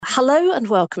Hello and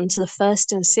welcome to the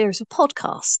first in a series of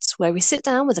podcasts where we sit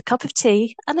down with a cup of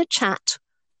tea and a chat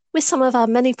with some of our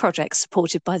many projects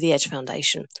supported by the Edge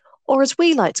Foundation, or as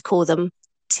we like to call them,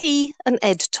 Tea and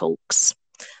Ed Talks.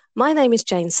 My name is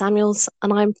Jane Samuels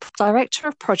and I'm Director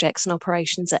of Projects and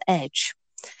Operations at Edge.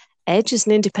 Edge is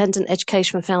an independent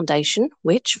education foundation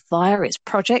which, via its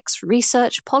projects,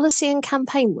 research, policy and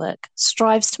campaign work,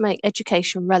 strives to make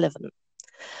education relevant.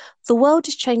 The world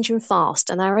is changing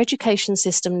fast and our education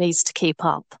system needs to keep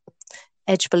up.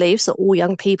 Edge believes that all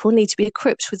young people need to be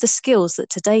equipped with the skills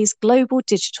that today's global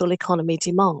digital economy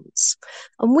demands.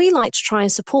 And we like to try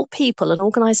and support people and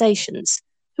organisations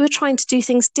who are trying to do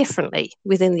things differently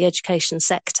within the education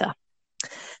sector.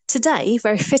 Today,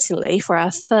 very fittingly for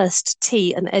our first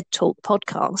Tea and Ed Talk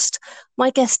podcast, my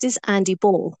guest is Andy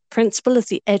Ball, Principal of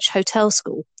the Edge Hotel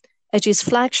School, Edge's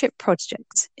flagship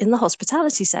project in the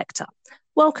hospitality sector.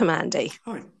 Welcome, Andy.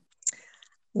 Hi.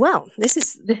 Well, this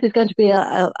is going to be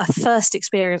a first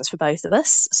experience for both of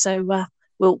us. So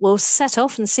we'll set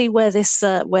off and see where this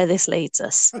leads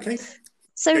us. Okay.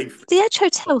 So the Edge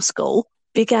Hotel School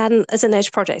began as an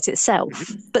Edge project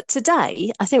itself, but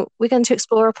today I think we're going to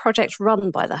explore a project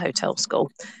run by the Hotel School,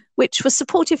 which was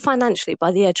supported financially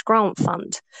by the Edge Grant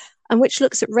Fund, and which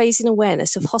looks at raising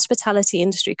awareness of hospitality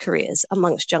industry careers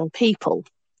amongst young people.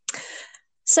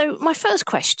 So my first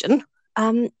question.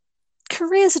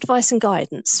 Careers advice and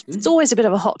guidance. It's always a bit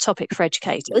of a hot topic for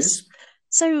educators. Yes.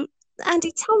 So,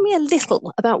 Andy, tell me a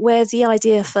little about where the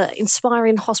idea for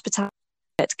inspiring hospitality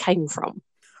came from.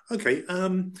 Okay.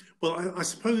 Well, I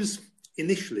suppose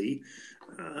initially,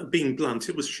 being blunt,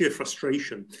 it was sheer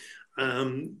frustration.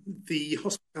 The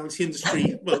hospitality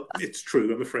industry, well, it's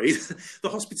true, I'm afraid. The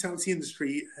hospitality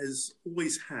industry has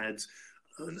always had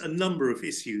a number of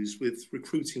issues with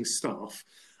recruiting staff.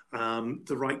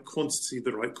 The right quantity,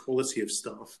 the right quality of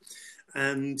staff.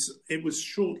 And it was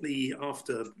shortly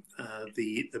after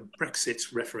the Brexit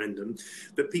referendum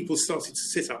that people started to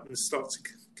sit up and start to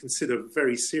consider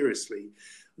very seriously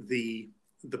the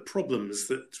problems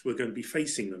that were going to be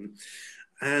facing them.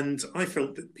 And I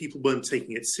felt that people weren't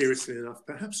taking it seriously enough,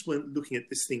 perhaps weren't looking at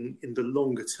this thing in the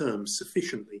longer term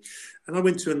sufficiently. And I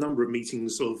went to a number of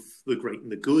meetings of the great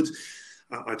and the good.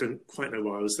 I don't quite know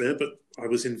why I was there, but I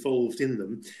was involved in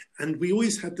them. And we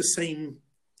always had the same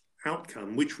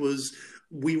outcome, which was,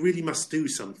 we really must do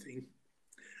something.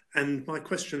 And my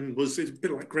question was, it's a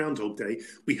bit like Groundhog Day.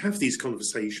 We have these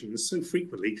conversations so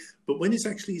frequently, but when is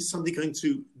actually somebody going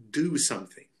to do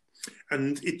something?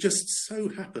 And it just so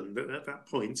happened that at that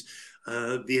point,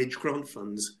 the Edge Grant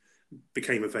Funds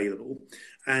became available.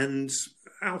 And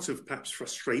out of perhaps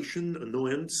frustration,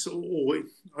 annoyance, or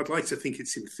I'd like to think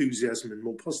it's enthusiasm and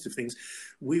more positive things,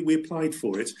 we applied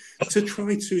for it to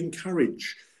try to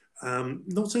encourage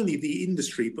not only the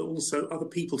industry, but also other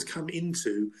people to come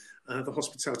into the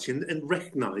hospitality and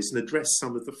recognise and address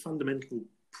some of the fundamental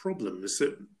problems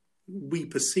that we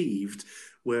perceived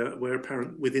were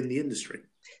apparent within the industry.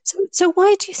 So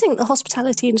why do you think the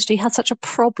hospitality industry has such a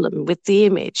problem with the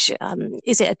image?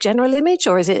 Is it a general image,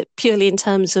 or is it purely in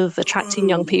terms of attracting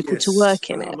young people to work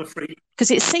in it?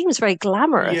 Because it seems very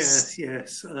glamorous.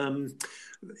 Yes.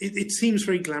 It seems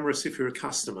very glamorous if you're a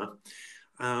customer.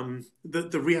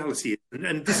 The reality is,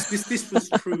 and this was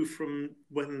true from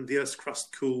when the Earth's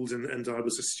crust cooled and I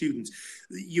was a student,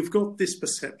 you've got this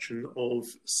perception of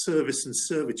service and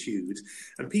servitude,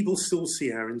 and people still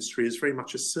see our industry as very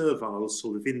much a servile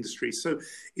sort of industry. So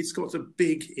it's got a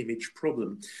big image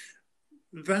problem.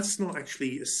 That's not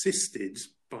actually assisted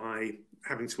by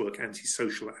having to work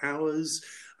antisocial hours.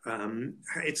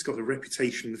 It's got a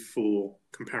reputation for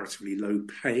comparatively low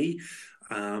pay.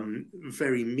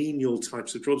 Very menial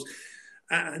types of jobs,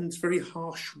 and very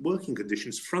harsh working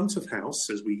conditions. Front of house,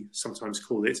 as we sometimes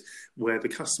call it, where the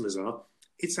customers are,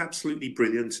 it's absolutely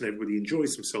brilliant and everybody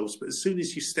enjoys themselves. But as soon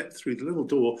as you step through the little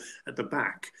door at the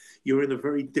back, you're in a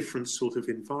very different sort of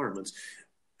environment.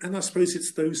 And I suppose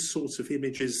it's those sorts of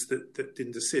images that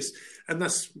didn't assist. And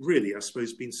that's really, I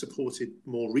suppose, been supported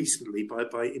more recently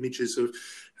by images of,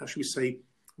 how should we say,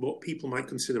 what people might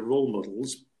consider role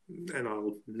models. And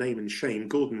I'll name and shame,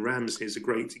 Gordon Ramsay is a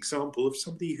great example of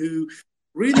somebody who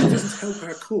really doesn't help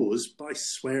our cause by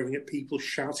swearing at people,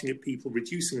 shouting at people,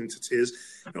 reducing them to tears.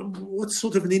 What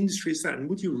sort of an industry is that? And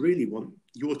would you really want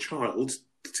your child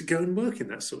to go and work in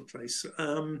that sort of place?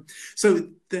 So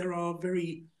there are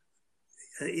very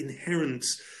inherent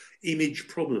image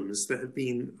problems that have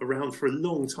been around for a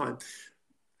long time.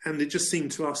 And it just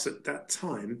seemed to us at that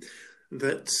time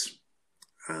that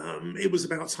it was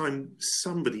about time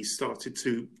somebody started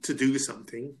to do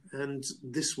something, and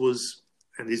this was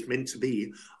and is meant to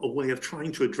be a way of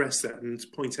trying to address that and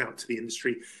point out to the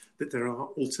industry that there are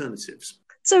alternatives.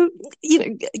 So,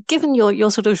 given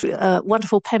your sort of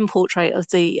wonderful pen portrait of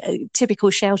the typical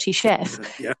shouty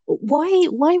chef, Yeah.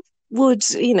 why would,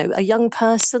 a young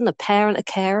person, a parent, a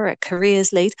carer, a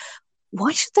careers lead,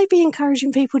 why should they be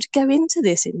encouraging people to go into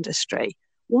this industry?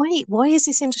 Why is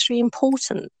this industry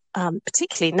important,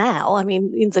 particularly now? I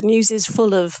mean, the news is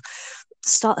full of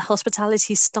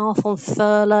hospitality staff on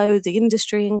furlough, the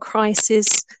industry in crisis.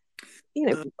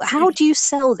 How do you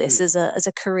sell this as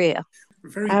a career?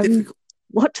 Very difficult.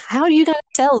 How are you going to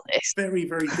sell this? Very,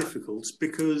 very difficult,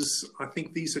 because I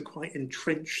think these are quite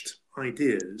entrenched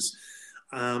ideas.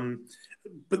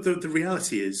 But the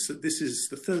reality is that this is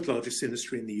the third largest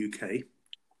industry in the UK.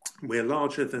 We're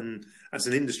larger than, as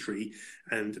an industry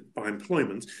and by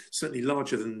employment, certainly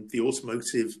larger than the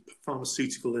automotive,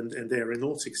 pharmaceutical and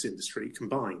aeronautics industry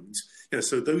combined.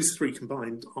 So those three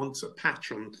combined aren't a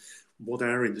patch on what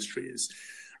our industry is.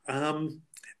 And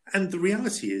the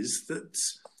reality is that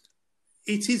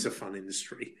it is a fun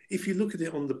industry. If you look at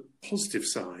it on the positive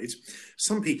side,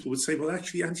 some people would say, well,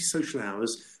 actually, antisocial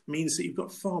hours means that you've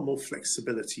got far more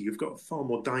flexibility, you've got a far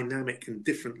more dynamic and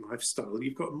different lifestyle,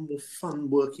 you've got a more fun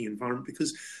working environment,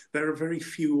 because there are very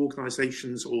few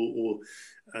organisations or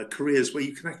careers where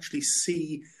you can actually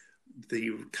see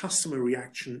the customer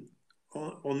reaction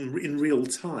in real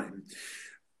time.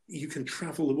 You can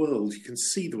travel the world, you can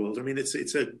see the world. I mean,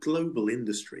 it's a global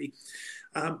industry.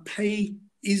 Pay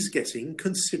is getting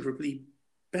considerably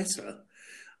better.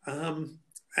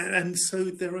 And so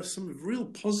there are some real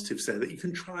positives there that you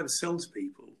can try and sell to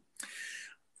people.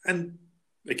 And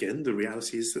again, the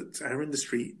reality is that our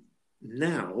industry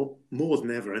now, more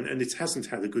than ever, and it hasn't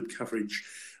had a good coverage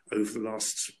over the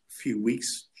last few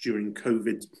weeks during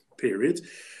COVID period,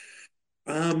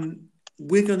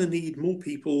 we're going to need more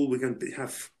people. We're going to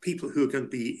have people who are going to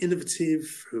be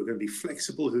innovative, who are going to be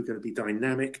flexible, who are going to be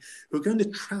dynamic, who are going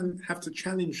to have to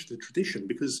challenge the tradition,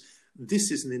 because this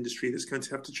is an industry that's going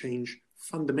to have to change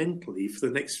fundamentally for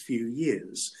the next few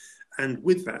years. And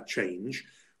with that change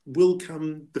will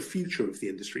come the future of the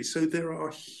industry. So there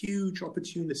are huge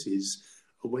opportunities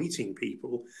awaiting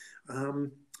people.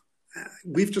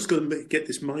 We've just got to get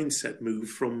this mindset move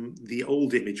from the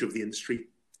old image of the industry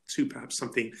to perhaps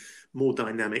something more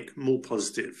dynamic, more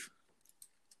positive.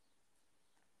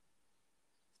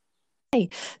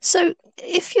 So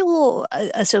if you're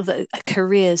a sort of a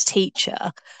careers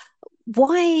teacher,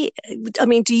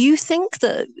 do you think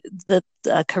that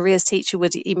the careers teacher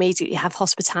would immediately have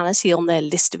hospitality on their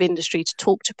list of industry to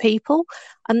talk to people?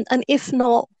 And if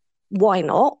not, why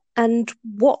not? And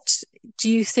what do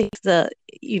you think that,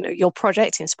 your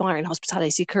project, Inspiring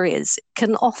Hospitality Careers,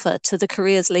 can offer to the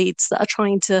careers leads that are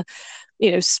trying to,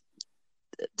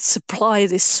 supply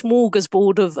this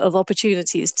smorgasbord of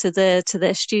opportunities to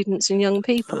their students and young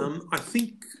people? I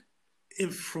think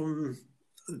from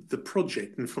the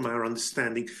project and from our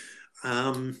understanding,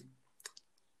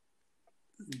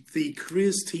 the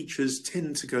careers teachers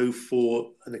tend to go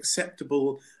for an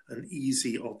acceptable and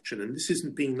easy option. And this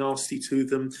isn't being nasty to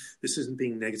them, this isn't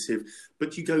being negative,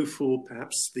 but you go for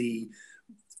perhaps the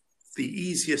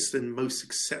easiest and most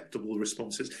acceptable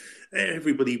responses.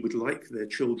 Everybody would like their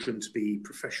children to be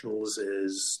professionals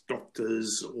as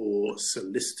doctors or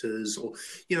solicitors, or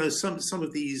some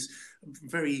of these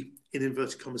very, in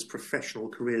inverted commas, professional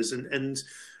careers, and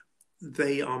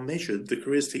they are measured. The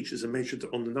careers teachers are measured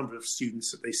on the number of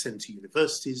students that they send to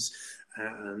universities,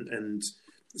 and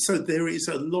so there is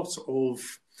a lot of,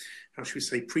 how should we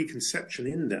say, preconception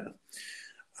in there.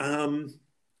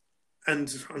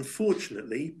 And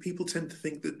unfortunately, people tend to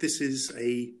think that this is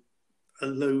a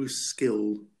low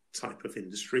skill type of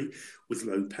industry with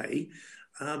low pay.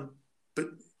 But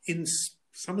in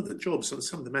some of the jobs,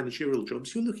 some of the managerial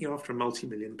jobs, you're looking after a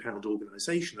multi-million-pound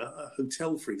organisation. A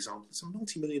hotel, for example, it's a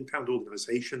multi-million-pound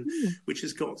organisation which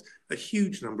has got a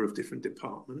huge number of different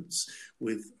departments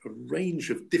with a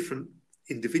range of different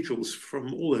individuals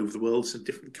from all over the world, some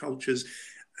different cultures.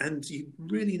 And you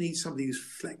really need somebody who's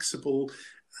flexible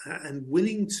and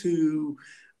willing to,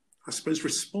 I suppose,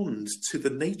 respond to the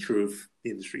nature of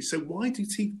the industry. So why do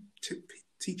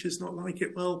teachers not like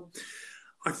it? Well,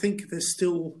 I think they're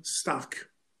still stuck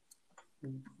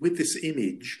with this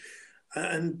image.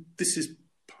 And this is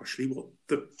partially what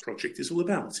the project is all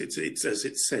about. It's as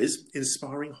it says,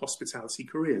 inspiring hospitality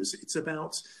careers. It's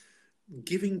about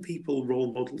giving people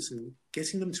role models and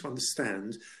getting them to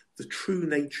understand the true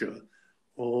nature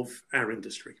of our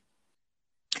industry.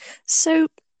 So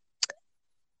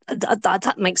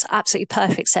that makes absolutely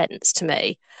perfect sense to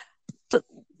me. But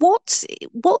what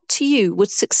to you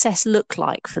would success look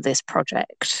like for this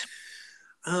project?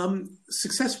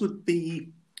 Success would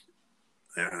be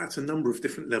at a number of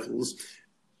different levels.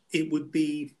 It would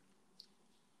be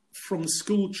from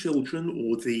school children,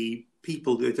 or the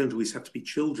people, they don't always have to be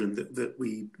children that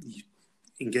we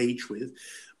engage with,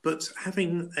 but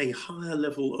having a higher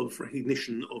level of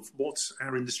recognition of what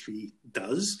our industry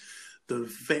does, the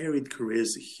varied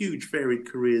careers, the huge varied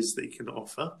careers they can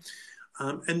offer,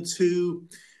 and to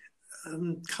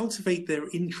cultivate their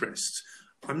interest.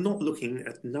 I'm not looking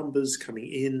at numbers coming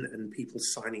in and people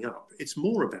signing up. It's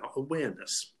more about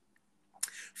awareness.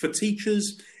 For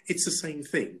teachers, it's the same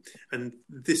thing. And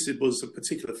this was a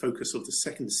particular focus of the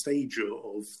second stage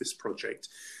of this project,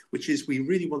 which is we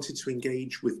really wanted to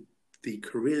engage with the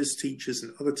careers teachers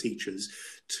and other teachers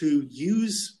to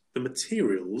use the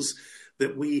materials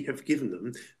that we have given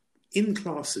them in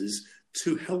classes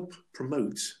to help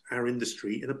promote our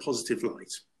industry in a positive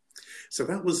light. So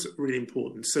that was really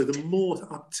important. So the more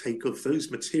uptake of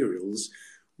those materials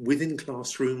within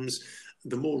classrooms,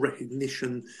 the more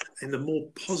recognition and the more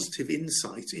positive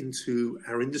insight into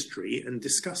our industry, and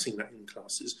discussing that in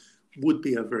classes would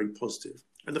be a very positive.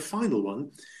 And the final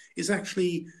one is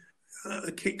actually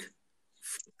a kick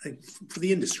for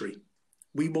the industry.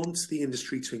 We want the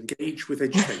industry to engage with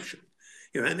education.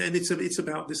 And it's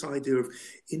about this idea of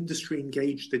industry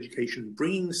engaged education,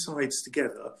 bringing the sides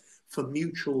together for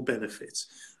mutual benefits.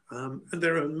 And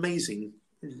there are amazing,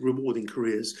 rewarding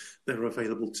careers that are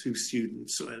available to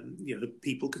students and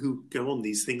people who go on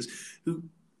these things, who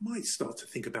might start to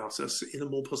think about us in a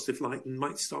more positive light and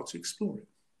might start to explore it.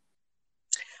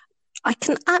 I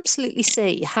can absolutely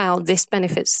see how this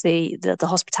benefits the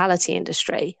hospitality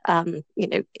industry.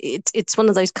 It's one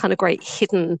of those kind of great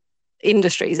hidden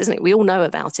industries, isn't it? We all know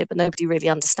about it, but nobody really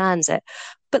understands it.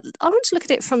 But I want to look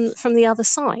at it from the other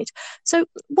side. So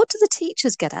what do the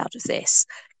teachers get out of this?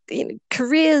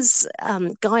 Careers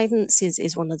guidance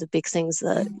is one of the big things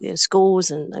that schools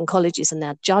and colleges are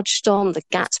now judged on, the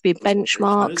Gatsby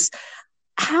benchmarks.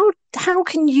 How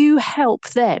can you help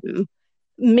them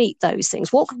meet those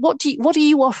things? What are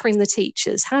you offering the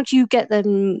teachers? How do you get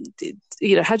them,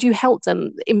 how do you help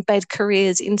them embed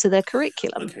careers into their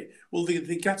curriculum? Okay, well, the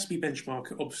Gatsby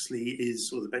benchmark obviously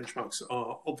the benchmarks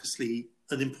are obviously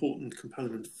an important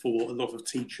component for a lot of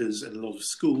teachers and a lot of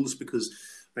schools, because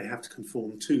they have to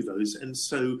conform to those. And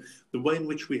so the way in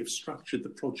which we have structured the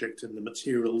project and the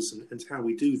materials and how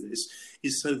we do this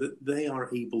is so that they are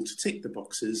able to tick the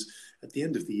boxes at the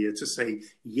end of the year to say,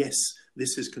 yes,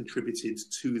 this has contributed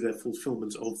to their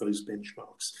fulfillment of those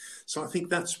benchmarks. So I think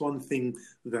that's one thing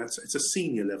that at a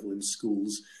senior level in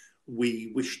schools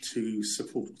we wish to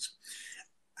support.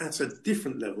 At a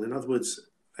different level, in other words,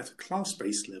 at a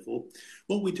class-based level,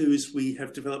 what we do is we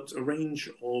have developed a range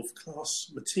of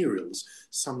class materials,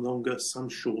 some longer, some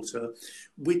shorter,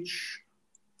 which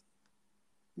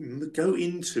go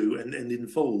into and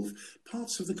involve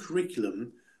parts of the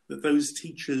curriculum that those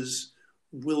teachers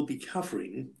will be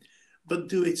covering, but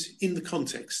do it in the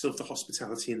context of the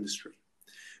hospitality industry.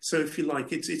 So if you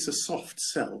like, it's a soft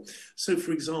sell. So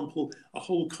for example, a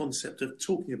whole concept of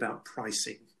talking about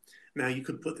pricing. Now, you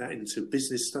could put that into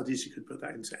business studies, you could put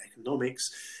that into economics,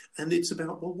 and it's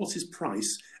about, well, what is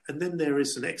price? And then there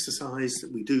is an exercise that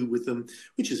we do with them,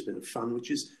 which is a bit of fun, which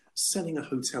is selling a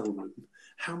hotel room.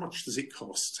 How much does it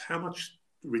cost? How much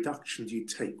reduction do you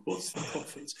take? What's the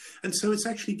profit? And so it's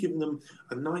actually given them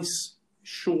a nice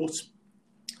short,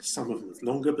 some of them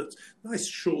longer, but nice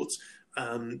short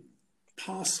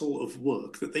parcel of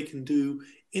work that they can do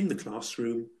in the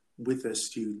classroom with their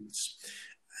students.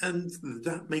 And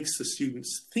that makes the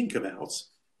students think about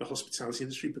the hospitality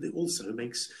industry, but it also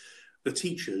makes the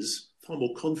teachers far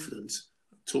more confident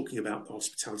talking about the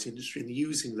hospitality industry and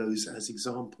using those as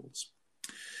examples.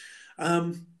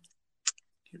 I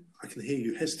can hear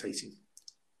you hesitating.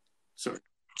 Sorry.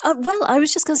 Well, I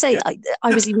was just going to say, yeah.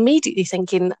 I was immediately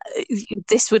thinking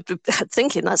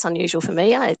that's unusual for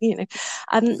me.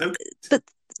 No. But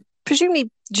presumably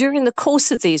during the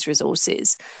course of these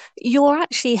resources, you're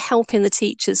actually helping the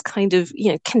teachers kind of,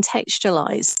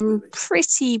 contextualize some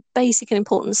pretty basic and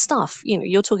important stuff.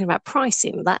 You're talking about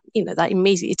pricing, that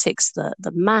immediately ticks the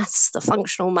maths, the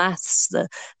functional maths,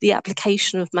 the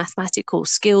application of mathematical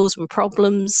skills and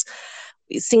problems,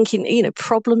 thinking,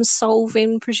 problem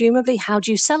solving, presumably. How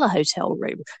do you sell a hotel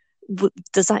room?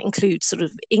 Does that include sort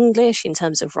of English in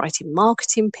terms of writing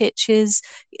marketing pitches?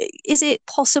 Is it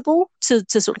possible to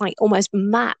sort of like almost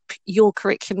map your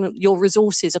curriculum, your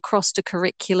resources across to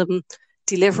curriculum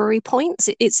delivery points?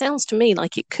 It sounds to me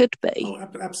like it could be. Oh,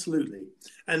 absolutely.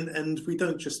 And we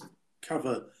don't just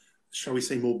cover, shall we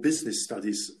say, more business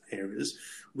studies areas.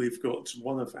 We've got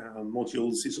one of our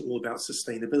modules is all about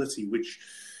sustainability, which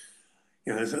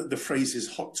you know, the phrase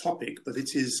is hot topic, but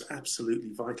it is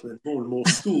absolutely vital, and more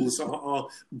schools are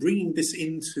bringing this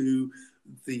into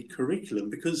the curriculum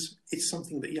because it's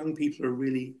something that young people are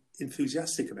really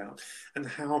enthusiastic about. And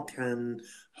how can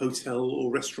hotel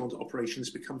or restaurant operations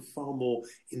become far more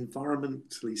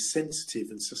environmentally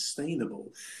sensitive and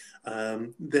sustainable?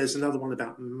 There's another one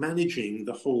about managing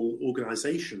the whole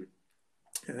organization.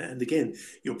 And again,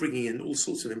 you're bringing in all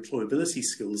sorts of employability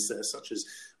skills there, such as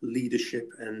leadership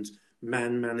and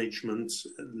man management,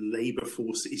 labour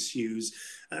force issues.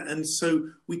 And so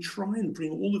we try and bring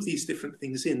all of these different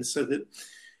things in so that,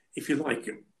 if you like,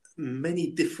 many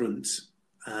different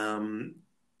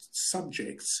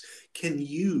subjects can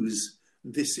use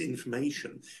this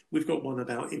information. We've got one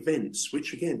about events,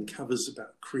 which again covers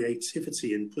about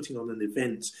creativity and putting on an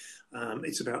event.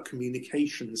 It's about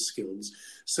communication skills.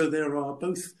 So there are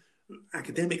both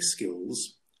academic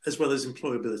skills as well as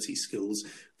employability skills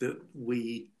that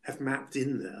we have mapped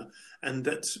in there and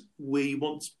that we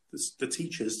want the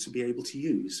teachers to be able to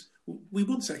use. We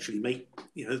want to actually make,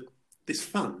 you know, this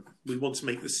fun. We want to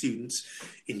make the students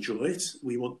enjoy it.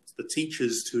 We want the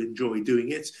teachers to enjoy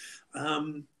doing it.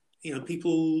 You know,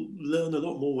 people learn a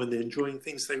lot more when they're enjoying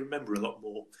things. They remember a lot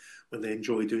more when they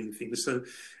enjoy doing things. So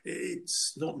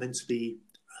it's not meant to be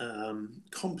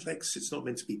complex. It's not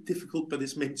meant to be difficult, but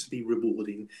it's meant to be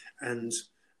rewarding and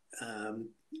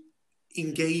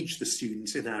engage the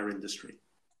students in our industry.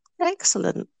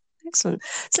 Excellent. Excellent.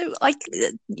 So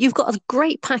you've got a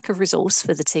great pack of resource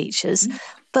for the teachers,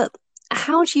 but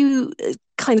how do you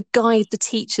kind of guide the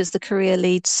teachers, the career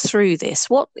leads through this?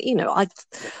 What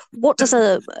does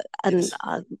an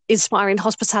inspiring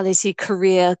hospitality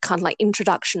career kind of like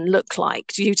introduction look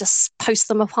like? Do you just post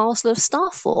them a parcel of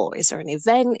stuff, or is there an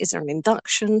event? Is there an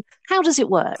induction? How does it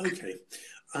work? Okay.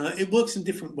 It works in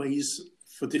different ways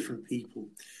for different people.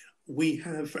 We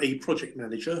have a project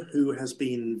manager who has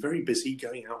been very busy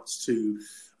going out to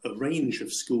a range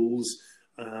of schools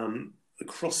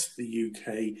across the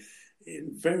UK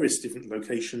in various different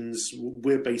locations.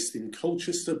 We're based in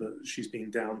Colchester, but she's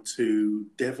been down to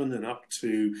Devon and up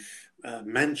to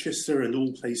Manchester and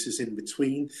all places in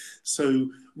between. So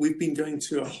we've been going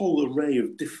to a whole array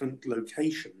of different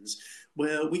locations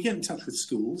where we get in touch with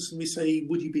schools and we say,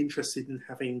 would you be interested in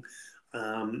having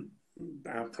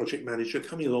our project manager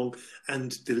coming along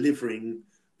and delivering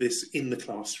this in the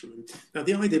classroom? Now,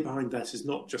 the idea behind that is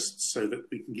not just so that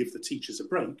we can give the teachers a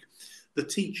break. The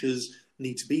teachers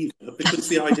need to be there because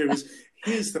the idea is,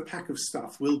 here's the pack of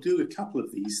stuff. We'll do a couple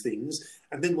of these things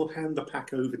and then we'll hand the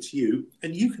pack over to you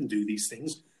and you can do these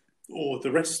things, or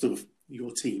the rest of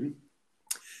your team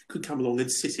could come along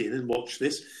and sit in and watch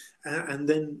this and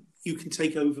then you can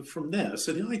take over from there.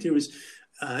 So the idea is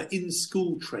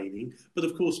in-school training, but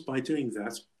of course by doing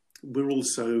that we're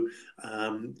also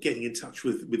getting in touch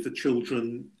with the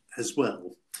children as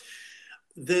well.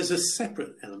 There's a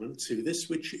separate element to this,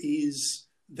 which is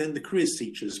then the careers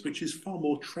teachers, which is far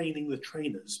more training the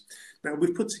trainers. Now,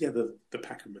 we've put together the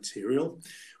pack of material.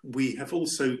 We have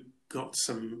also got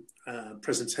some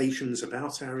presentations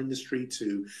about our industry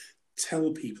to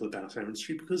tell people about our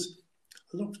industry, because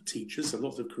a lot of teachers, a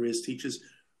lot of careers teachers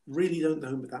really don't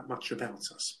know that much about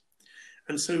us.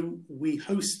 And so we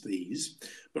host these,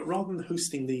 but rather than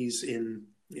hosting these in,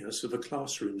 you know, sort of a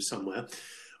classroom somewhere,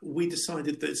 we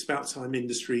decided that it's about time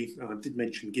industry, I did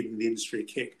mention giving the industry a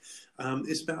kick,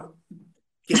 it's about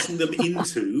getting them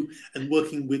into and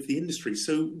working with the industry.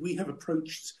 So we have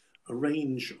approached a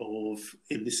range of,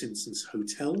 in this instance,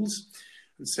 hotels,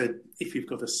 and said, if you've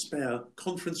got a spare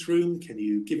conference room, can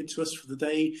you give it to us for the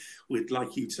day? We'd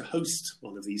like you to host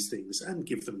one of these things and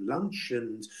give them lunch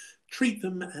and treat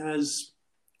them as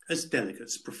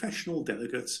delegates, professional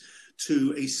delegates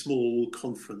to a small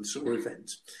conference or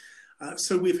event.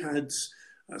 So we've had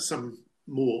some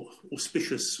more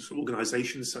auspicious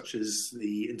organisations such as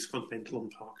the Intercontinental on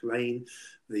Park Lane,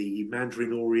 the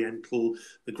Mandarin Oriental,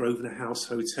 the Grosvenor House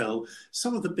Hotel,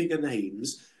 some of the bigger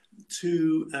names.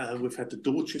 We've had the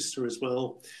Dorchester as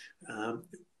well,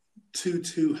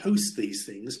 to host these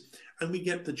things. And we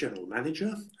get the general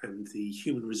manager and the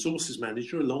human resources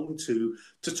manager along to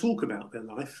talk about their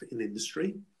life in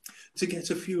industry, to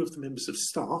get a few of the members of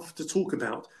staff to talk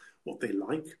about what they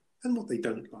like and what they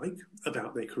don't like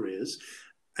about their careers.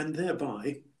 And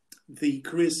thereby, the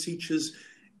careers teachers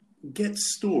get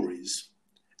stories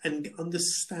and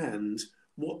understand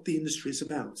what the industry is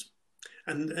about.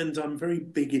 And I'm very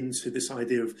big into this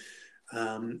idea of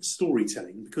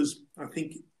storytelling, because I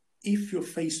think if you're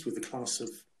faced with a class of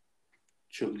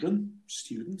children,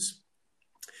 students,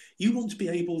 you want to be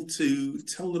able to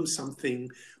tell them something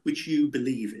which you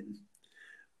believe in.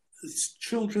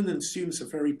 Children and students are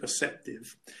very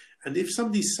perceptive, And if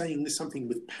somebody's saying something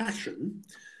with passion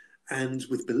and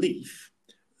with belief,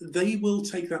 they will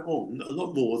take that on a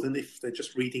lot more than if they're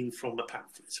just reading from a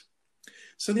pamphlet.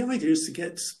 So the idea is to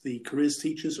get the careers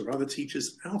teachers or other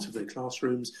teachers out of their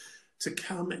classrooms to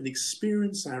come and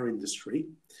experience our industry,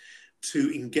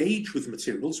 to engage with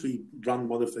materials. We run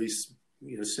one of those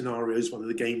scenarios, one of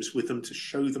the games with them to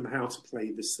show them how to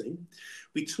play this thing.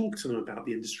 We talk to them about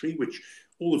the industry,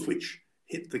 all of which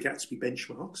hit the Gatsby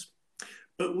benchmarks.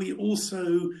 But we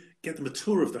also get them a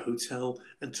tour of the hotel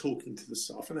and talking to the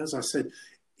staff. And as I said,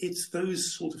 it's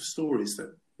those sort of stories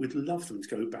that we'd love them to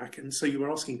go back. And so you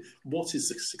were asking, what is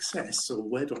the success, or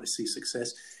where do I see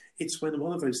success? It's when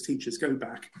one of those teachers go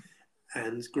back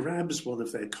and grabs one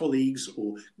of their colleagues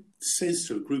or says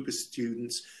to a group of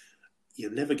students,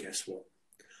 you'll never guess what.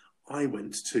 I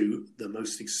went to the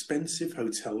most expensive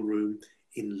hotel room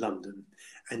in London,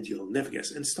 and you'll never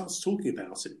guess, and starts talking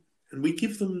about it. And we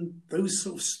give them those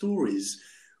sort of stories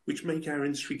which make our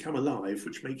industry come alive,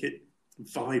 which make it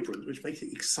vibrant, which make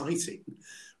it exciting,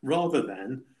 rather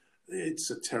than it's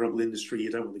a terrible industry,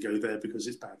 you don't want to go there because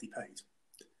it's badly paid.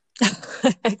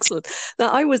 Excellent.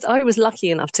 Now, I was lucky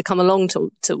enough to come along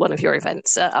to one of your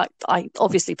events. I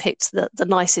obviously picked the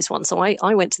nicest one, so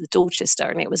I went to the Dorchester,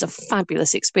 and it was a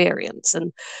fabulous experience.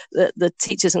 And the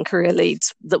teachers and career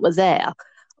leads that were there,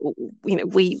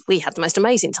 we had the most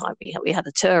amazing time. We had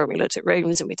a tour, and we looked at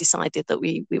rooms, and we decided that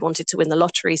we wanted to win the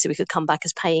lottery so we could come back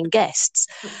as paying guests.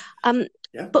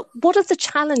 Yeah. But what have the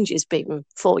challenges been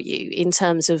for you in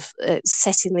terms of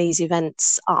setting these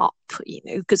events up?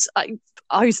 Because I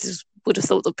would have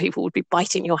thought that people would be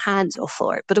biting your hands off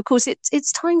for it, but of course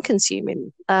it's time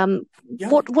consuming. Yeah.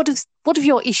 What have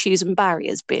your issues and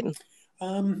barriers been?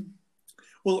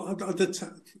 Well,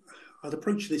 I'd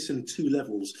approach this in two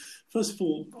levels. First of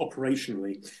all,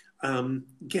 operationally,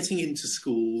 getting into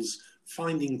schools,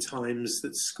 finding times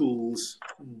that schools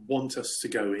want us to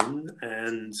go in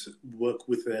and work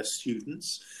with their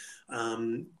students,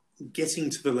 getting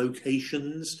to the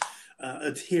locations,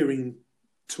 adhering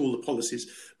to all the policies.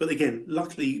 But again,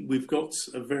 luckily, we've got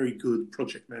a very good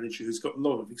project manager who's got a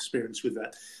lot of experience with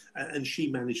that, and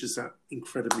she manages that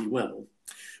incredibly well.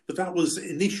 But that was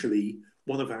initially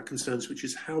one of our concerns, which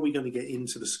is how are we going to get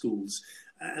into the schools?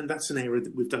 And that's an area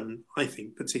that we've done, I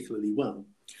think, particularly well.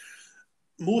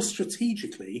 More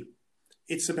strategically,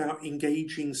 it's about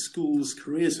engaging schools'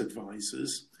 careers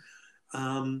advisors.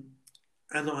 Because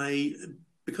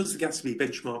the Gatsby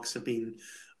benchmarks have been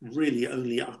really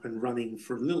only up and running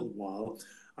for a little while,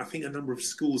 I think a number of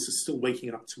schools are still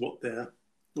waking up to what the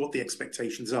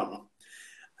expectations are.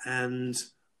 And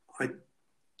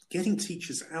getting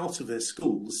teachers out of their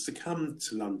schools to come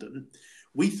to London,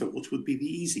 we thought would be the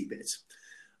easy bit.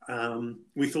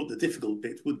 We thought the difficult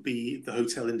bit would be the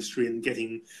hotel industry and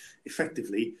getting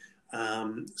effectively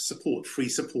free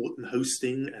support and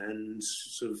hosting and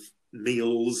sort of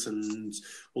meals and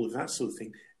all of that sort of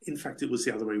thing. In fact, it was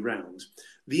the other way around.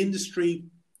 The industry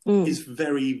is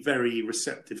very, very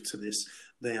receptive to this.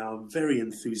 They are very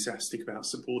enthusiastic about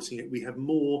supporting it. We have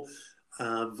more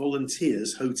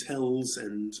volunteers, hotels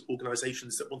and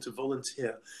organisations that want to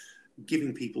volunteer,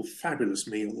 giving people fabulous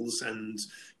meals and,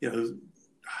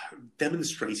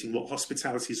 demonstrating what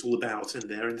hospitality is all about and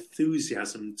their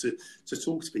enthusiasm to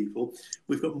talk to people.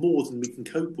 We've got more than we can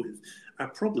cope with. Our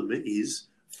problem is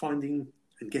finding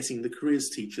and getting the careers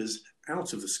teachers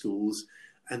out of the schools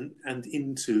and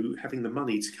into having the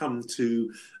money to come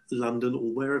to London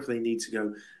or wherever they need to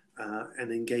go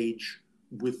and engage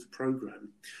with the programme.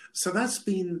 So that's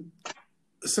been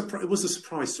it was a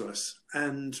surprise to us,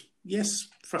 and yes,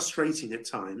 frustrating at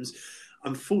times.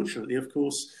 Unfortunately, of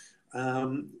course,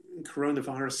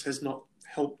 coronavirus has not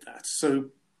helped that. So,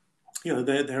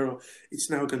 it's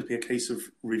now going to be a case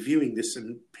of reviewing this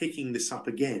and picking this up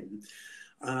again.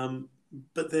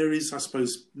 But there is, I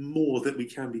suppose, more that we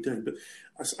can be doing. But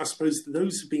I suppose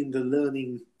those have been the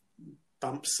learning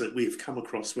bumps that we've come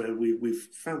across, where we've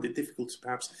found it difficult to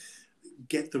perhaps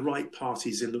get the right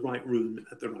parties in the right room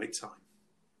at the right time.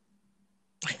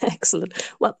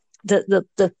 Excellent. Well,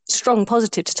 the strong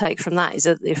positive to take from that is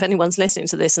that if anyone's listening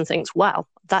to this and thinks, wow,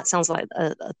 that sounds like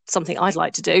something I'd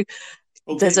like to do,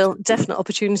 there's a definite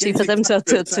opportunity for them to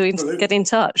get in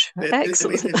touch.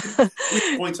 Excellent. At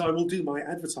which point I will do my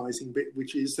advertising bit,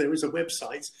 which is there is a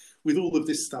website with all of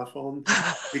this stuff on,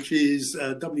 which is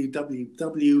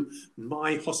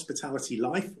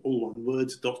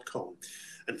www.myhospitalitylife.com.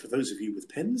 And for those of you with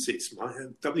pens, it's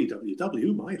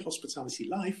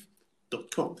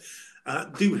www.myhospitalitylife.com.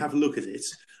 Do have a look at it.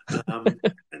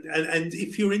 And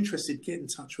if you're interested, get in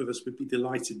touch with us. We'd be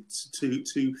delighted to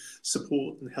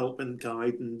support and help and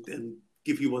guide and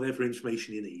give you whatever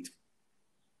information you need.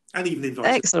 and even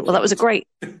invited. Excellent. Well, that was a great,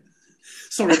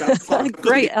 Sorry about that.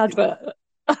 great advert.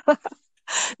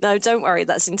 No, don't worry.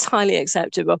 That's entirely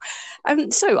acceptable.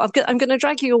 So I'm going to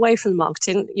drag you away from the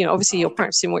marketing. Obviously you're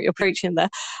practicing what you're preaching there.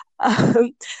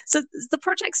 So the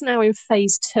project's now in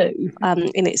phase 2,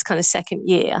 in its kind of second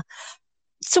year.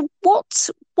 So what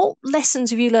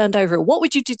lessons have you learned over it? What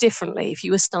would you do differently if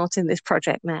you were starting this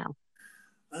project now?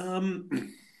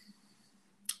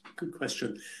 Good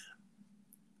question.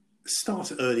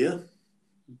 Start earlier,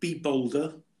 be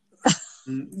bolder.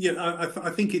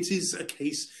 I think it is a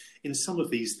case in some of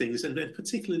these things, and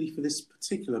particularly for this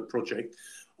particular project,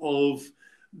 of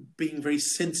being very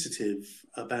sensitive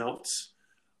about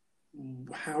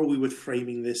how we were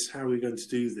framing this, how we're going to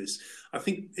do this. I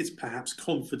think it's perhaps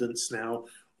confidence now,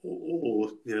 or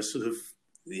sort of.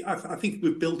 I think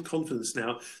we've built confidence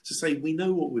now to say we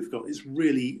know what we've got is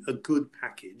really a good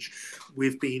package.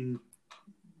 We've been,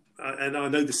 and I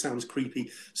know this sounds creepy,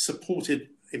 supported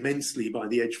immensely by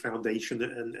the Edge Foundation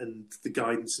and the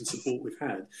guidance and support we've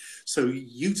had. So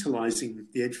utilising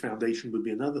the Edge Foundation would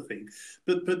be another thing.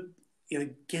 But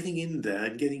getting in there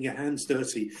and getting your hands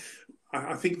dirty.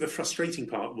 I think the frustrating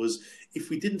part was if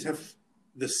we didn't have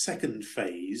the second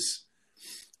phase,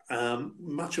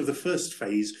 much of the first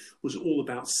phase was all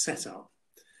about setup.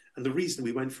 And the reason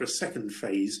we went for a second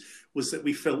phase was that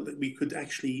we felt that we could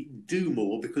actually do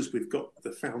more because we've got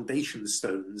the foundation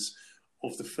stones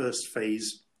of the first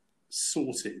phase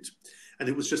sorted. And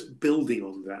it was just building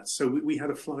on that. So we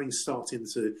had a flying start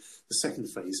into the second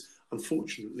phase,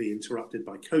 unfortunately interrupted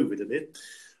by COVID a bit.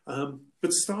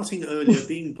 But starting earlier,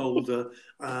 being bolder,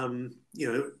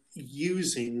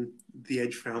 using the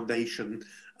Edge Foundation,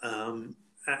 and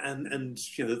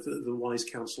the wise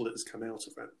counsel that has come out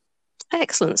of that.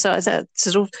 Excellent. So as a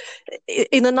sort of,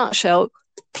 in a nutshell,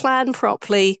 plan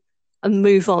properly and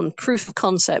move on. Proof of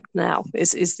concept now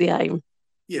is the aim.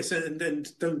 Yes, and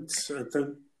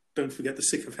don't forget the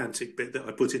sycophantic bit that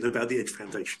I put in about the Edge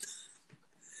Foundation.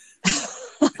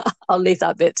 I'll leave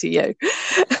that bit to you.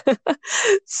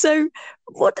 So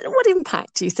what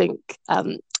impact do you think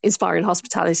Inspiring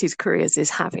Hospitality's Careers is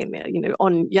having,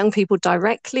 on young people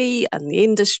directly and the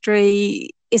industry?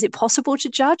 Is it possible to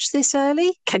judge this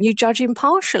early? Can you judge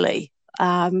impartially?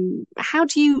 How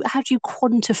do you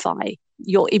quantify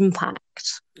your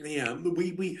impact? Yeah,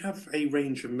 we have a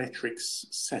range of metrics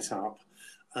set up,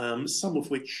 some of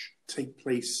which take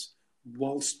place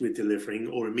whilst we're delivering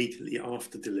or immediately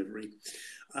after delivery.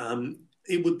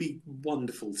 It would be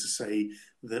wonderful to say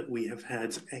that we have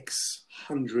had X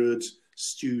hundred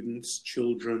students,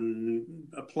 children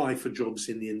apply for jobs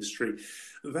in the industry.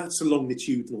 That's a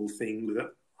longitudinal thing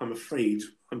that I'm afraid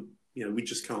we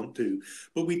just can't do.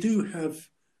 But we do have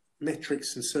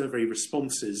metrics and survey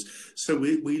responses. So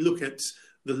we look at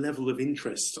the level of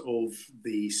interest of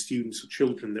the students or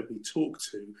children that we talk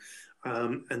to.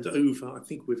 And over, I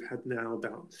think we've had now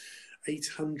about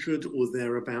 800 or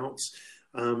thereabouts.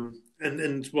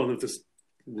 And one of the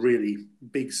really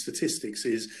big statistics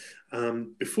is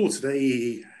before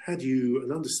today, had you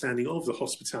an understanding of the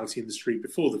hospitality industry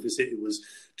before the visit, it was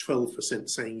 12%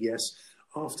 saying yes.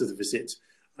 After the visit,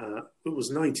 it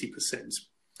was 90%.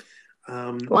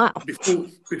 Wow.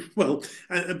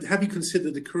 Have you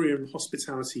considered a career in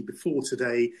hospitality before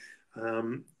today?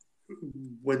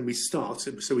 When we start,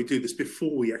 so we do this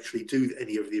before we actually do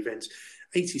any of the events,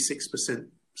 86%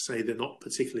 say they're not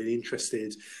particularly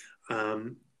interested,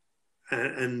 and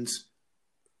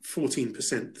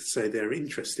 14% say they're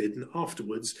interested, and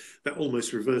afterwards that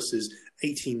almost reverses.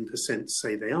 18%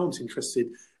 say they aren't interested,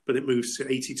 but it moves to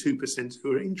 82%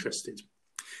 who are interested.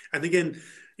 And again,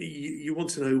 you want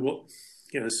to know what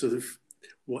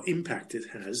what impact it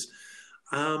has.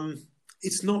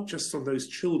 It's not just on those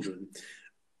children.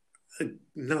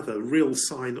 Another real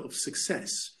sign of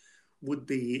success would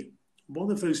be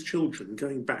one of those children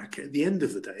going back at the end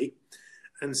of the day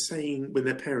and saying, when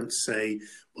their parents say,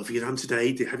 "What have you done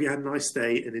today? Have you had a nice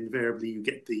day?" And invariably you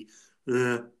get the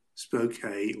it's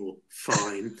okay or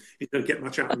fine. You don't get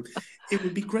much out of them. It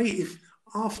would be great if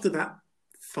after that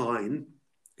fine,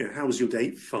 how was your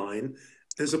day? Fine.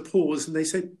 There's a pause and they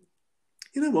say,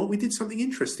 "You know what? We did something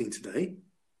interesting today,"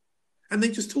 and they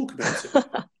just talk about it.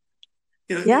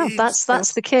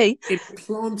 That's the key.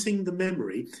 Implanting the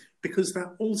memory, because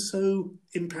that also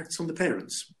impacts on the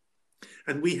parents.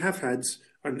 And we have had,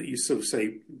 and you sort of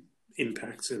say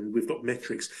impacts, and we've got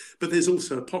metrics, but there's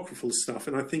also apocryphal stuff.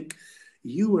 And I think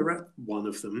you were at one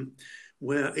of them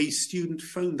where a student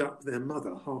phoned up their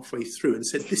mother halfway through and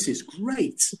said, "This is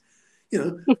great.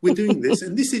 We're doing this,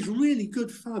 and this is really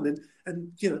good fun."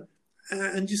 And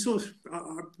you sort of,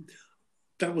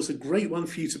 that was a great one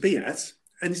for you to be at.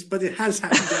 But it has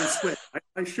happened elsewhere. Right?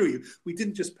 I assure you, we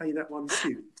didn't just pay that one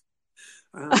student.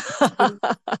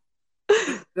 But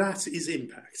that is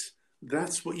impact.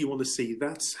 That's what you want to see.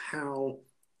 That's how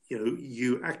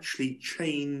you actually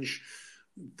change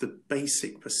the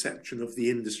basic perception of the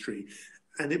industry.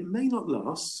 And it may not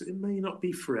last, it may not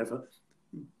be forever,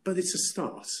 but it's a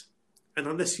start. And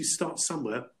unless you start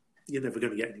somewhere, you're never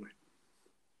going to get anywhere.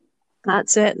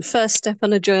 That's it. The first step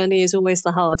on a journey is always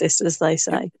the hardest, as they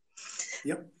say.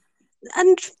 Yep.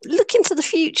 And looking to the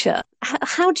future,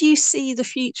 how do you see the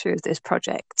future of this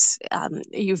project?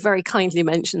 You very kindly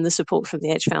mentioned the support from the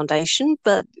Edge Foundation,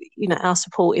 but our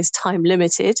support is time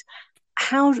limited.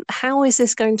 How is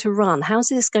this going to run? How is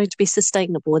this going to be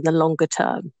sustainable in the longer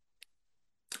term?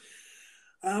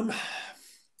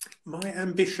 My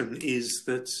ambition is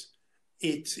that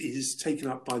it is taken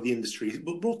up by the industry.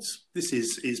 But what this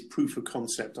is proof of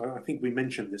concept. I think we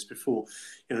mentioned this before.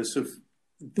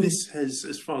 This has,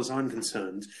 as far as I'm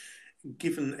concerned,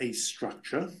 given a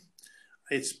structure.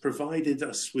 It's provided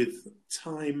us with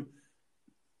time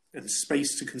and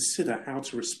space to consider how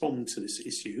to respond to this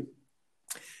issue.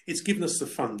 It's given us the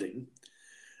funding.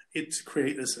 It's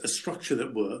created a structure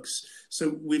that works.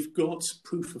 So we've got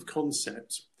proof of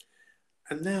concept.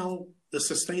 And now the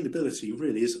sustainability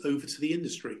really is over to the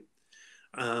industry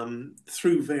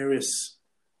through various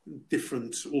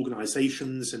different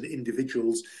organisations and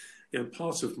individuals.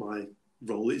 Part of my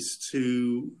role is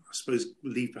to, I suppose,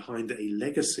 leave behind a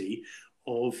legacy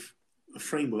of a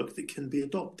framework that can be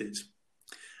adopted.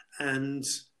 And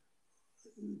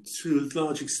to a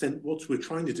large extent, what we're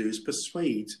trying to do is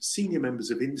persuade senior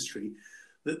members of industry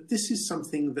that this is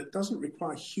something that doesn't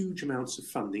require huge amounts of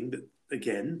funding, that,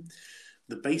 again,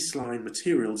 the baseline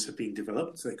materials have been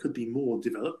developed. There could be more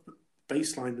developed, but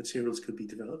baseline materials could be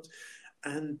developed.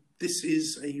 And this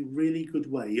is a really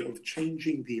good way of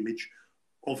changing the image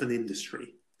of an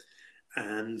industry.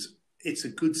 And it's a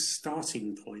good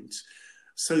starting point.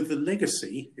 So the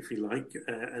legacy, if you like,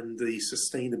 and the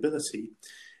sustainability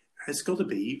has got to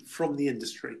be from the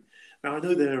industry. Now, I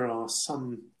know there are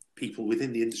some people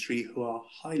within the industry who are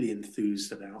highly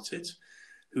enthused about it,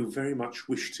 who very much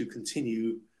wish to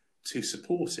continue to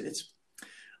support it.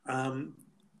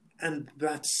 And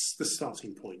that's the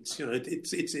starting point.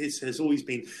 It has always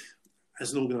been,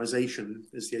 as an organisation,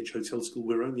 as the Edge Hotel School,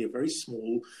 we're only a very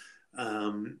small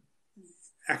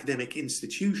academic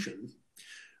institution,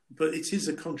 but it is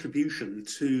a contribution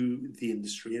to the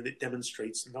industry, and it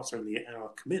demonstrates not only our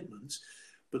commitment,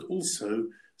 but also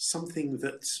something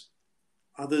that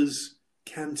others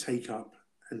can take up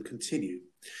and continue.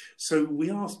 So we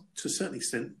are, to a certain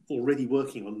extent, already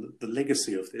working on the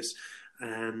legacy of this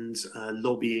and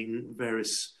lobbying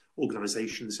various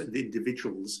organisations and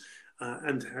individuals,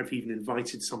 and have even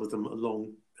invited some of them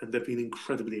along, and they've been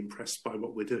incredibly impressed by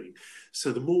what we're doing.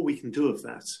 So the more we can do of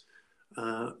that,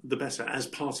 the better, as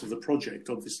part of the project,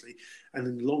 obviously. And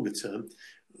in the longer term,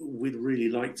 we'd really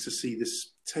like to see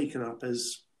this taken up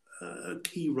as a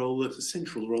key role, a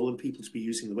central role, and people to be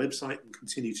using the website and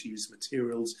continue to use the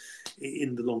materials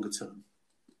in the longer term.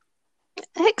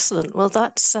 Excellent. Well,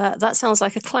 that sounds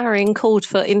like a clarion call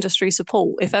for industry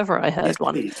support, if ever I heard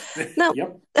one. Now,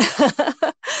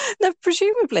 now,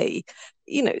 presumably,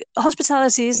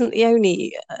 hospitality isn't the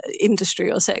only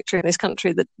industry or sector in this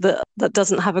country that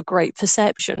doesn't have a great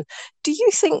perception. Do you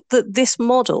think that this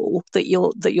model that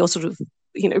you're sort of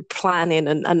planning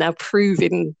and now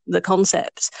proving the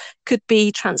concepts could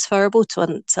be transferable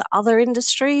to other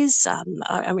industries?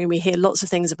 I mean, we hear lots of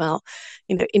things about,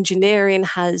 engineering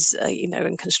has,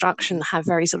 and construction have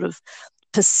very sort of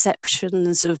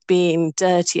perceptions of being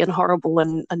dirty and horrible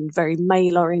and very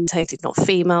male orientated, not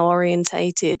female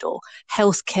orientated, or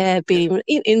healthcare being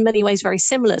in many ways very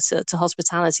similar to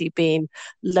hospitality, being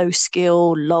low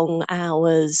skill, long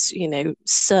hours,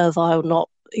 servile, not,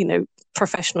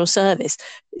 professional service.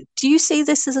 Do you see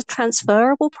this as a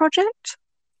transferable project?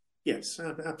 Yes,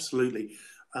 absolutely.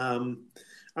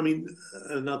 I mean,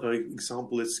 another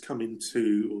example that's come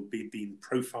into or been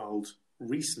profiled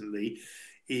recently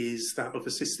is that of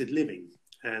assisted living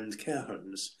and care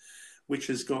homes, which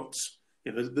has got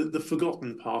the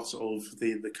forgotten part of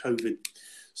the COVID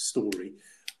story.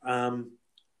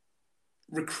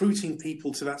 Recruiting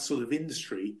people to that sort of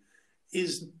industry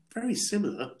is very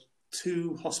similar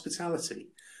to hospitality.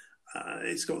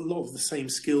 It's got a lot of the same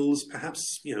skills,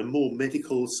 perhaps more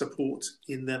medical support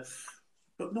in there,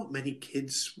 but not many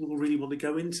kids will really want to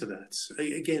go into that.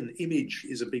 Again, image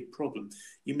is a big problem.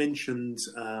 You mentioned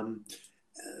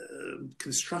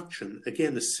construction,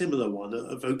 again, a similar one,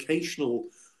 a vocational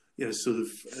sort of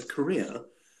a career,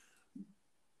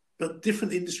 but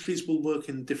different industries will work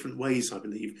in different ways, I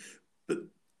believe. But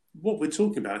what we're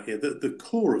talking about here, the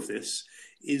core of this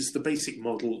is the basic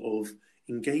model of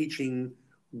engaging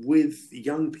with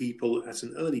young people at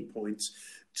an early point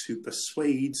to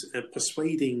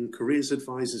persuading careers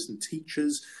advisors and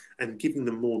teachers and giving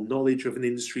them more knowledge of an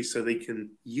industry so they can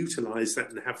utilize that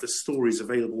and have the stories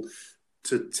available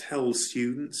to tell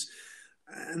students.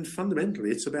 And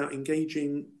fundamentally, it's about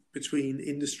engaging between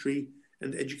industry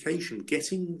and education,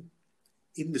 getting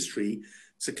industry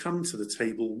to come to the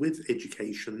table with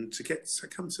education, to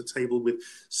come to the table with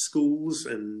schools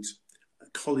and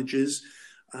colleges,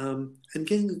 and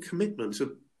getting a commitment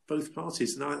of both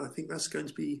parties. And I think that's going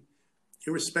to be,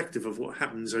 irrespective of what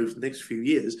happens over the next few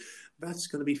years, that's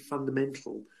going to be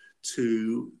fundamental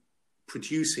to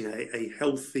producing a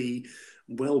healthy,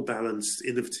 well-balanced,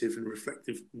 innovative and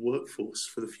reflective workforce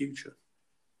for the future.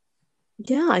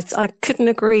 Yeah, I couldn't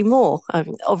agree more.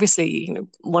 Obviously,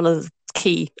 one of the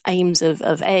key aims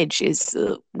of Edge is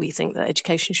that we think that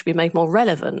education should be made more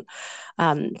relevant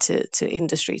to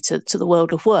industry, to the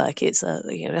world of work. It's a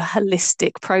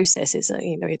holistic process.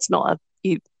 It's not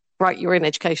you're in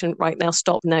education right now,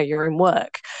 stop, now you're in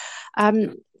work.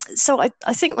 So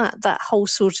I think that whole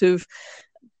sort of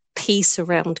piece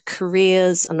around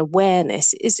careers and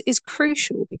awareness is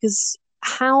crucial, because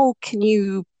how can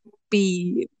you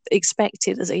be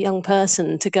expected as a young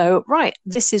person to go, right,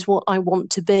 this is what I want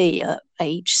to be at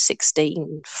age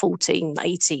 16, 14,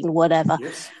 18, whatever,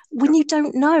 when you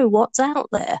don't know what's out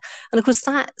there? And of course,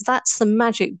 that's the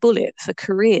magic bullet for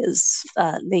careers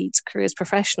leads, careers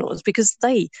professionals, because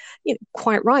they,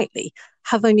 quite rightly,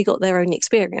 have only got their own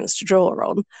experience to draw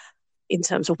on in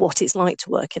terms of what it's like to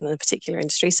work in a particular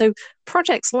industry. So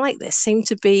projects like this seem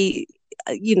to be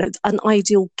an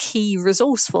ideal key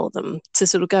resource for them to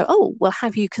sort of go, oh, well,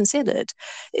 have you considered?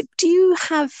 Do you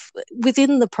have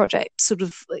within the project sort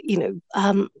of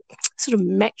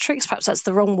metrics, perhaps that's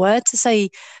the wrong word, to say,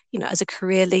 as a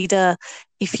career leader,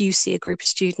 if you see a group of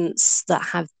students that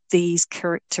have these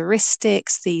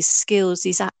characteristics, these skills,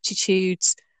 these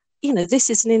aptitudes,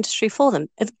 this is an industry for them?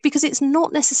 Because it's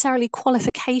not necessarily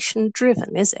qualification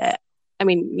driven, is it? I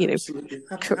mean, Absolutely.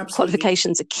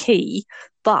 qualifications are key,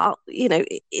 but,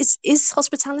 is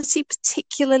hospitality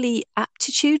particularly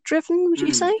aptitude driven, would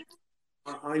you say?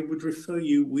 I would refer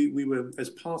you, we were,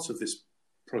 as part of this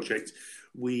project,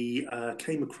 we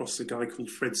came across a guy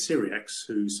called Fred Syriacs,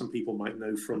 who some people might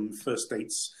know from First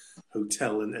Dates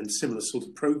Hotel and similar sort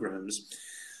of programs.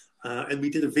 And we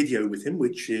did a video with him,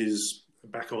 which is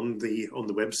back on the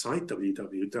website,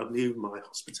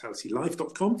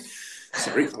 www.myhospitalitylife.com.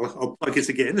 Sorry, I'll plug it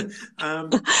again.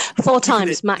 4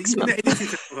 times maximum. You can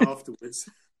edit it afterwards.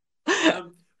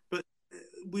 But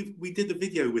we did the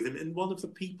video with him, and one of the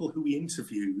people who we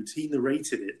interviewed, he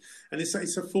narrated it, and it's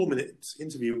a 4-minute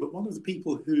interview. But one of the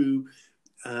people who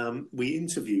we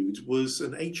interviewed was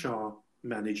an HR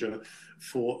manager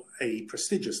for a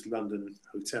prestigious London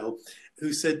hotel,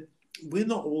 who said, "We're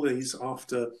not always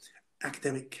after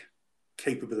academic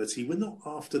capability. We're not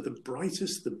after the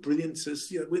brightest, the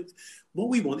brilliantest. What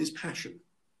we want is passion.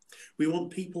 We want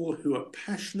people who are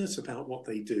passionate about what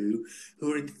they do,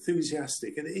 who are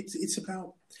enthusiastic. And it's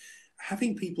about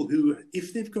having people who,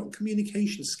 if they've got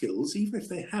communication skills, even if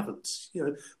they haven't,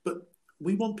 but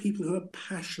we want people who are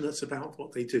passionate about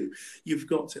what they do. You've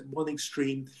got at one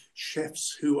extreme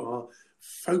chefs who are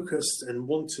focused and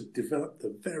want to develop the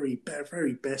very,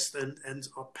 very best and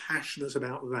are passionate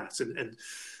about that, and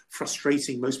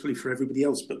frustrating mostly for everybody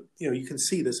else. But, you can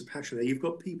see there's a passion there. You've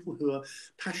got people who are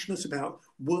passionate about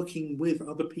working with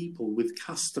other people, with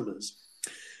customers.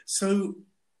 So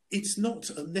it's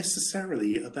not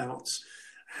necessarily about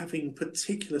having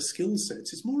particular skill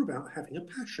sets. It's more about having a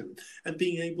passion and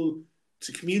being able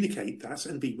to communicate that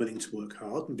and be willing to work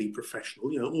hard and be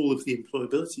professional, all of the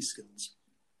employability skills.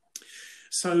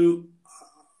 So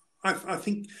I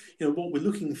think, what we're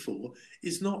looking for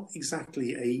is not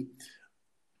exactly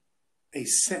a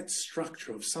set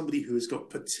structure of somebody who has got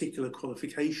particular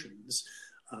qualifications,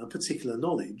 particular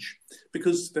knowledge,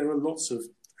 because there are lots of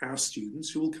our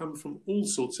students who will come from all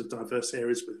sorts of diverse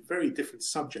areas with very different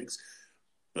subjects,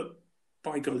 but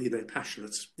by golly, they're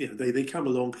passionate. They come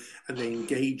along and they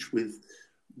engage with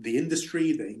the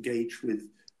industry, they engage with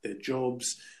their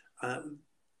jobs.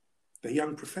 They're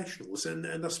young professionals, and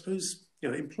I suppose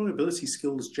employability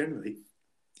skills generally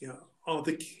are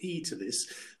the key to this.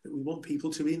 That we want people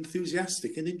to be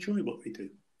enthusiastic and enjoy what they do.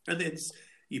 And then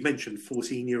you mentioned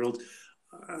 14-year-old.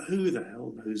 Who the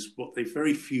hell knows what they?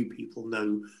 Very few people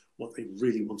know what they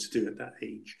really want to do at that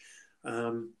age.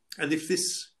 And if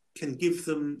this can give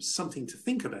them something to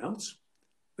think about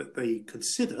that they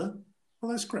consider,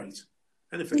 well, that's great.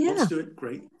 And if they want to do it,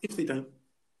 great. If they don't,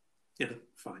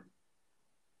 fine.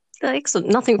 Excellent.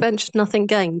 Nothing ventured, nothing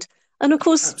gained. And of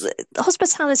course, Absolutely.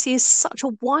 hospitality is such a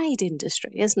wide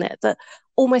industry, isn't it? That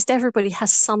almost everybody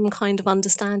has some kind of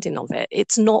understanding of it.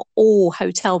 It's not all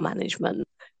hotel management.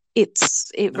 It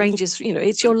No. ranges,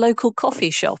 it's your local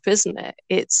coffee shop, isn't it?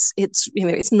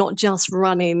 It's not just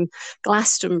running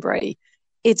Glastonbury.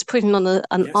 It's putting on an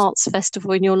Yes. arts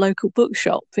festival in your local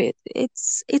bookshop.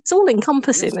 It's all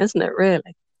encompassing, Yes. isn't it,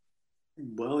 really?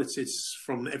 Well, it's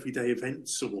from everyday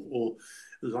events or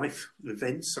life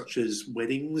events such as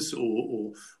weddings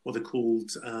or what are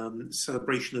called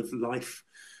celebration of life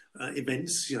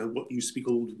events. What used to be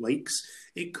called wakes.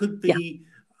 It could Yeah. be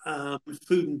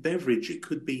food and beverage. It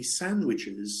could be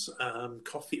sandwiches,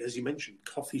 coffee, as you mentioned,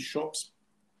 coffee shops.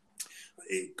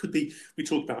 It could be, we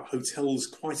talk about hotels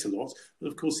quite a lot, but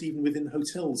of course, even within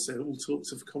hotels, there are all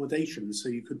sorts of accommodations. So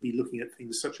you could be looking at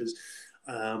things such as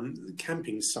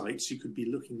camping sites. You could be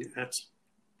looking at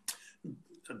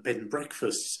bed and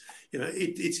breakfasts.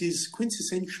 It is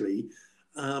quintessentially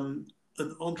an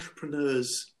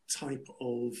entrepreneur's type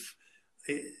of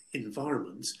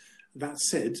environment. That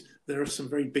said, there are some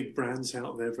very big brands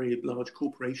out there, very large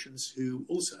corporations who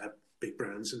also have big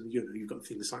brands, and you've got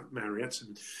things like Marriott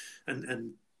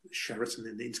and Sheraton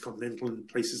and Intercontinental and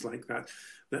places like that.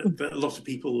 That a lot of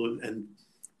people and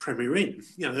Premier Inn,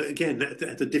 again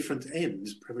at a different end.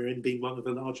 Premier Inn being one of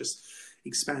the largest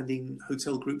expanding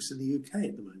hotel groups in the UK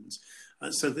at the moment.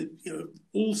 So that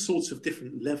all sorts of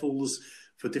different levels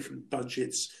for different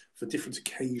budgets for different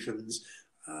occasions.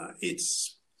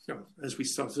 It's as we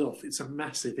started off, it's a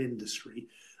massive industry,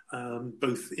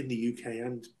 both in the UK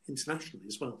and internationally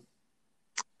as well.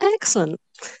 Excellent.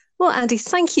 Well, Andy,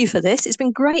 thank you for this. It's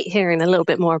been great hearing a little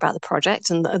bit more about the project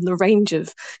and the range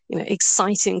of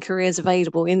exciting careers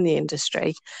available in the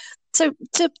industry. So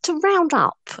to round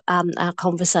up our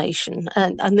conversation,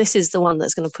 and this is the one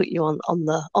that's going to put you on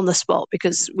the spot,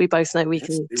 because we both know we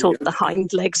can talk the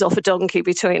hind legs off a donkey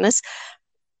between us.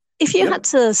 If you had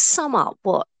to sum up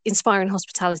what inspiring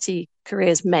hospitality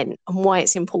careers meant and why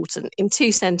it's important in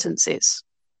 2 sentences,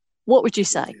 what would you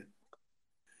say?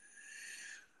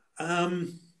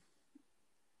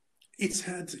 It's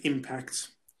had impact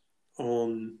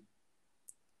on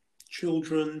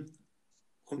children,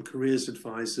 on careers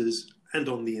advisors, and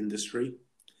on the industry.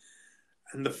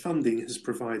 And the funding has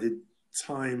provided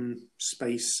time,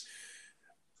 space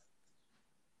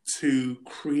to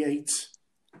create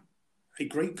a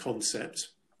great concept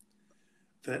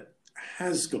that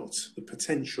has got the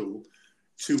potential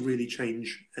to really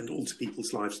change and alter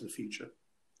people's lives in the future.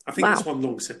 I think that's one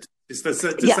long sentence. Does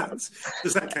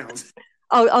that count?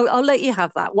 I'll let you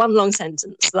have that. One long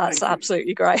sentence. That's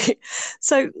absolutely great.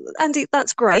 So, Andy,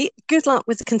 that's great. Good luck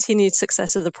with the continued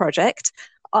success of the project.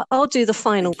 I'll do the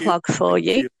final plug for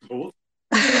you.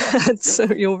 So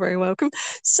you're very welcome.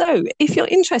 So if you're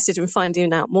interested in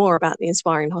finding out more about the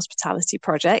Inspiring Hospitality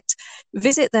Project,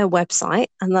 visit their website,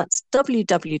 and that's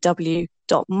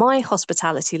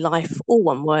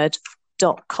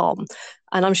www.myhospitalitylife.com.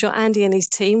 And I'm sure Andy and his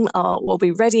team will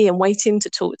be ready and waiting to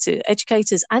talk to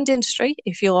educators and industry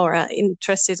if you're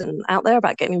interested and out there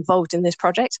about getting involved in this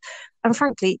project. And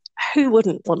frankly, who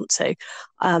wouldn't want to?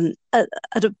 At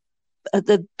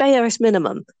the barest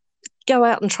minimum, go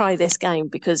out and try this game,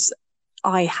 because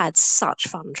I had such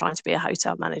fun trying to be a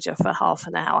hotel manager for half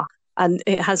an hour, and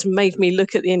it has made me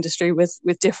look at the industry with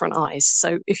different eyes.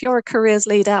 So if you're a careers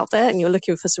lead out there and you're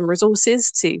looking for some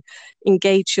resources to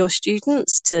engage your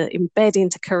students, to embed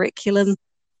into curriculum,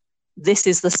 this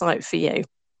is the site for you.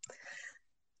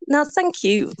 Now, thank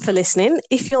you for listening.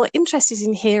 If you're interested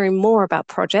in hearing more about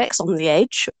projects on the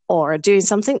Edge, or doing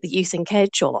something that you think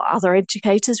Edge or other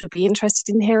educators would be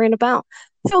interested in hearing about,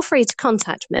 feel free to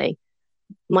contact me.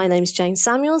 My name's Jane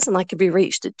Samuels, and I can be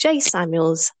reached at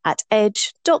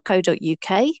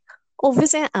jsamuels@edge.co.uk, or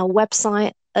visit our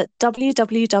website at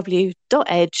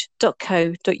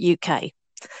www.edge.co.uk.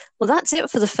 Well, that's it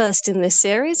for the first in this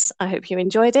series. I hope you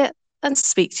enjoyed it, and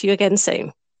speak to you again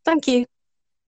soon. Thank you.